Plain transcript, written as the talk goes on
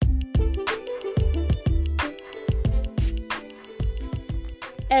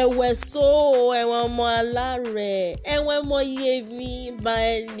ẹ̀wẹ̀ so ẹ̀wọ̀n ọmọ alárẹ̀ ẹ̀wọ̀n ọmọ yẹmi bá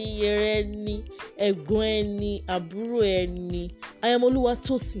ẹni yẹrẹ ẹni ẹ̀gbọ́n ẹni àbúrò ẹni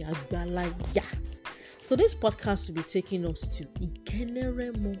Ayamoluwatosin Agbalaya. Today's podcast will be taking us to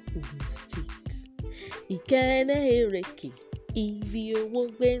Ikeneremo, Ogun State. Ikene Ereke Ibi Owo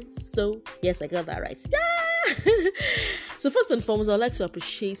Gbenso. Yes, I got that right. So first and foremost, I would like to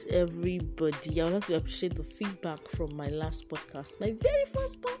appreciate everybody. I would like to appreciate the feedback from my last podcast, my very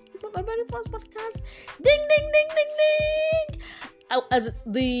first podcast. Ding, ding, ding, ding, ding. As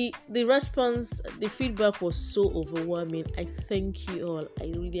the response, the feedback was so overwhelming. I thank you all. I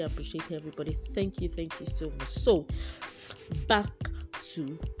really appreciate everybody. Thank you so much. So back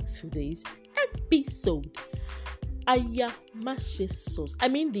to today's episode. Ayamashe sauce. I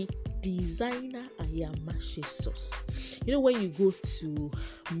mean the designer Ayamashe sauce. You know, when you go to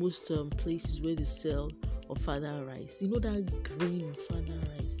most places where they sell ofada rice, you know that green ofada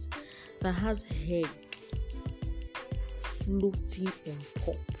rice that has egg floating on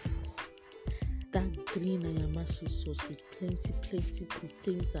top. That green Ayamashe sauce with plenty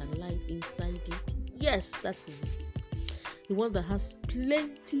proteins and life inside it. Yes, that is it. The one that has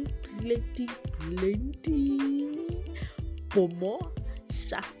plenty pomo,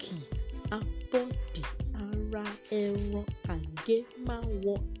 shaki, abodi, ara, ẹran,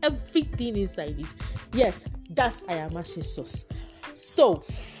 agemawo, everything inside it. Yes, that's Ayamashe sauce. So,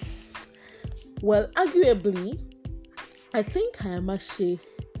 well, arguably, I think Ayamashe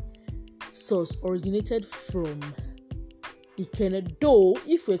sauce originated from Ikenne, though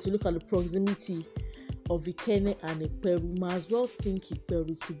if we were to look at the proximity of Ikenne and Ikperu, might as well think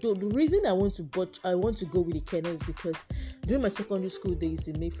Ikperu too. Though the reason I want to go with Ikenne is because during my secondary school days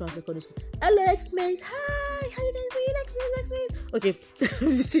in Mayflower Secondary School, hello X-Mates, hi, how you guys doing? X-Mates. Okay,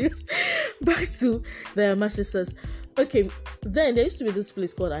 be serious. Back to the Ayamashe sauce. Okay, then there used to be this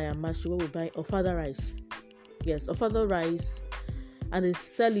place called Ayamashe where we buy ofada rice. Yes, ofada rice, and they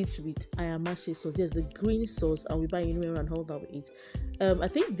sell it with Ayamashe sauce. There's the green sauce, and we buy anywhere and all that we eat. I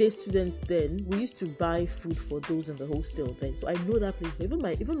think day students then, we used to buy food for those in the hostel then. So I know that place. Even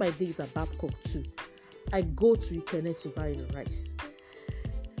my days at Babcock too, I go to Ikenne to buy the rice.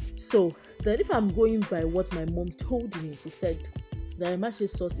 So then if I'm going by what my mom told me, she said the Ayamashe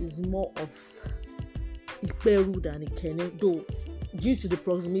sauce is more of Ikperu than Ikenne, though due to the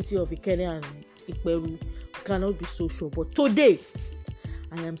proximity of Ikenne and Ikperu, we cannot be so sure. But today,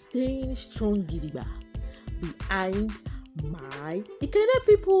 I am staying strong gidigba behind my Ikenne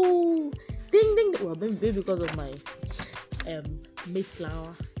people. Ding ding. Well, maybe because of my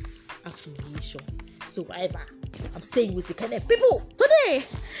Mayflower affiliation. So whatever, I'm staying with Ikenne people today.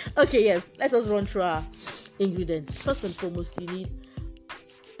 Okay, yes. Let us run through our ingredients. First and foremost, you need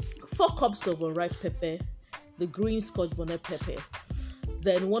 4 cups of unripe pepper, the green Scotch bonnet pepper,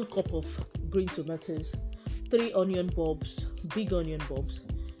 then 1 cup of green tomatoes, 3 onion bulbs, big onion bulbs.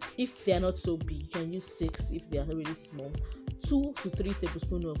 If they are not so big, you can use 6 if they are really small. 2 to 3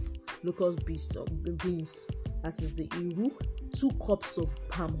 tablespoons of locust beans, that is the iru. 2 cups of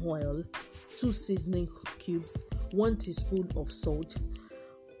palm oil, 2 seasoning cubes, 1 teaspoon of salt,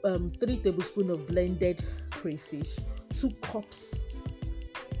 3 tablespoons of blended crayfish, 2 cups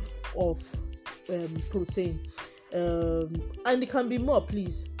of protein. And it can be more,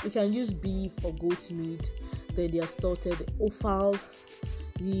 please. You can use beef or goat meat. Then the assorted offal,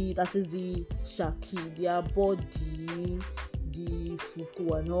 that is the shaki, the abodi, the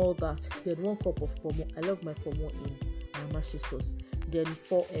fuku and all that. Then 1 cup of pomo. I love my pomo in Ayamashe sauce. Then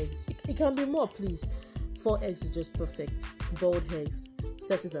 4 eggs. It can be more, please. 4 eggs is just perfect. Boiled eggs.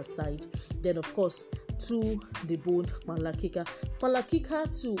 Set it aside. Then of course 2 deboned kpanla-kika.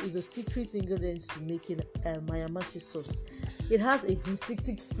 Kpanla-kika too is a secret ingredient to making Ayamashe sauce. It has a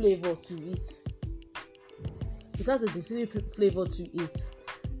distinctive flavor to it.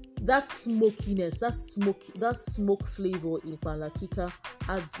 That smokiness, that smoke flavor in kpanla-kika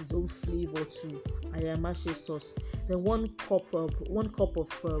adds its own flavor to Ayamashe sauce. Then 1 cup of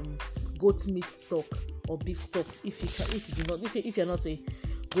goat meat stock or beef stock if you're not a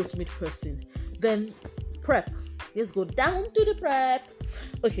goat meat person. Then prep. Let's go down to the prep.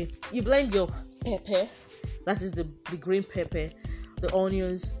 Okay, you blend your pepper, that is the green pepper, the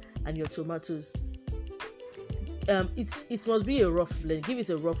onions, and your tomatoes. It must be a rough blend. Give it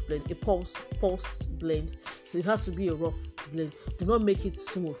a rough blend, a pulse blend. It has to be a rough blend. Do not make it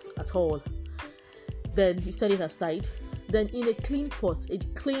smooth at all. Then you set it aside. Then in a clean pot, a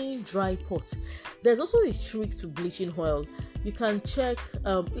clean dry pot, there's also a trick to bleaching oil. You can check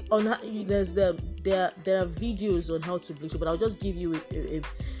there's the there are videos on how to bleach, but I'll just give you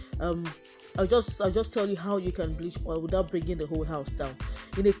I'll just tell you how you can bleach oil without bringing the whole house down.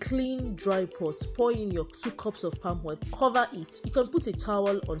 In a clean, dry pot, pour in your 2 cups of palm oil, cover it. You can put a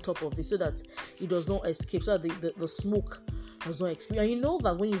towel on top of it so that it does not escape, so that the smoke does not escape. And you know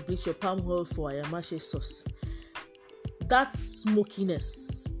that when you bleach your palm oil for ayamashe sauce, that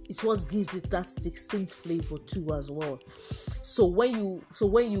smokiness is what gives it that distinct flavor too as well. So when you put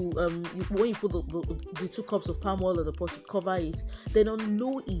the 2 cups of palm oil in the pot, you cover it, then on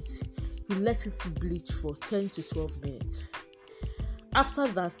low heat, you let it bleach for 10 to 12 minutes. After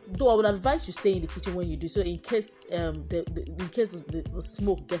that, though I would advise you stay in the kitchen when you do so, in case the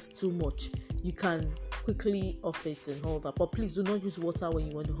smoke gets too much, you can quickly off it and all that. But please do not use water when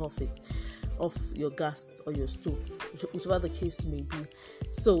you want to off your gas or your stove, whichever the case may be.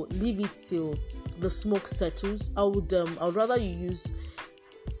 So leave it till the smoke settles. I would rather you use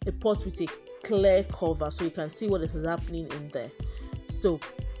a pot with a clear cover so you can see what is happening in there. So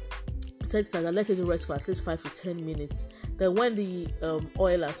set it and let it rest for at least 5 to 10 minutes. Then when the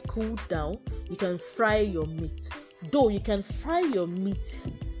oil has cooled down, you can fry your meat. Though you can fry your meat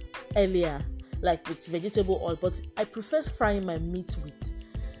earlier, like with vegetable oil, but I prefer frying my meat with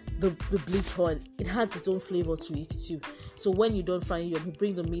the bleach oil. It has its own flavor to it too. So when you don't fry you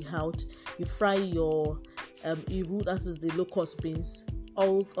bring the meat out, you fry your iru, that is the locust beans,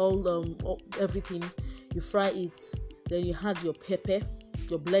 all everything. You fry it, then you add your pepper,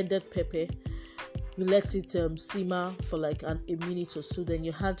 your blended pepper. You let it simmer for like a minute or so. Then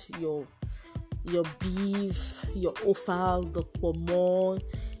you add your beef, your offal, the pomo,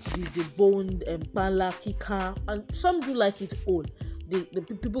 the boned pala, kika, and some do like it all. The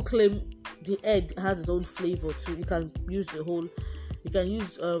people claim the egg has its own flavor too. You can use the whole. You can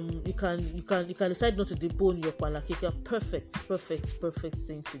use you can decide not to debone your pala kika. Perfect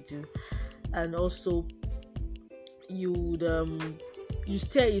thing to do. And also you would you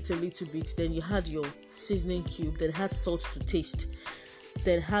stir it a little bit. Then you add your seasoning cube. Then add salt to taste.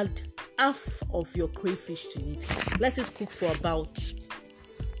 Then add half of your crayfish to it. Let it cook for about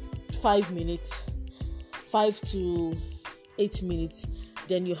 5 minutes, 5 to 8 minutes.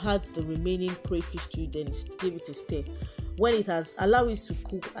 Then you add the remaining crayfish to it. Then give it a stir. When it has, allow it to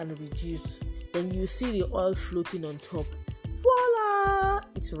cook and reduce. Then you see the oil floating on top. Voila!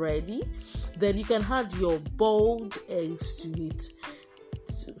 It's ready. Then you can add your boiled eggs to it,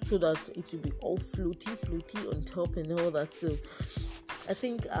 so that it will be all floaty on top and all that. So I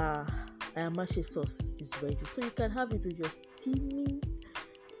think ayamashe sauce is ready. So you can have it with your steaming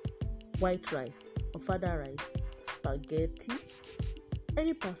white rice, ofada rice, spaghetti,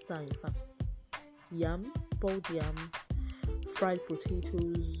 any pasta in fact, yam, boiled yam, fried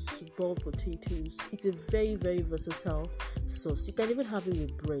potatoes, boiled potatoes. It's a very, very versatile sauce. You can even have it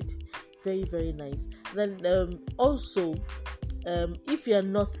with bread. Very, very nice. Then also, if you are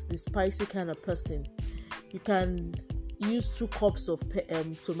not the spicy kind of person, you can use 2 cups of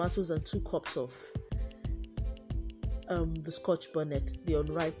tomatoes and 2 cups of the scotch bonnet, the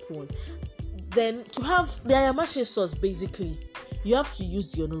unripe one. Then to have the ayamashe sauce, basically you have to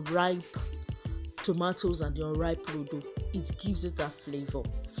use the unripe tomatoes and the unripe rodo. It gives it that flavor.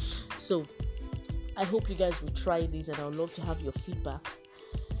 So I hope you guys will try this, and I would love to have your feedback.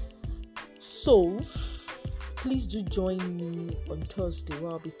 So please do join me on Thursday,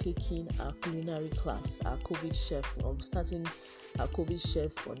 where I'll be taking our culinary class, our COVID chef. I'll be starting our COVID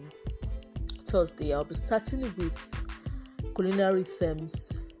chef on Thursday. I'll be starting with culinary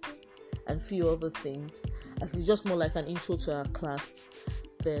themes and few other things. It's just more like an intro to our class.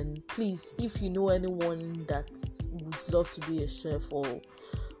 Then please, if you know anyone that would love to be a chef or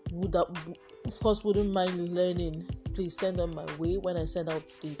wouldn't mind learning, please send them my way. When I send out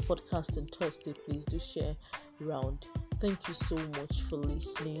the podcast on Thursday, please do share around. Thank you so much for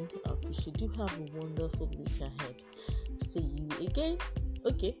listening. I appreciate you. Have a wonderful week ahead. See you again.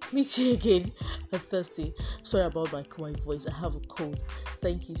 Okay, meet you again on Thursday. Sorry about my voice. I have a cold.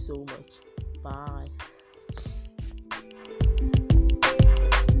 Thank you so much. Bye.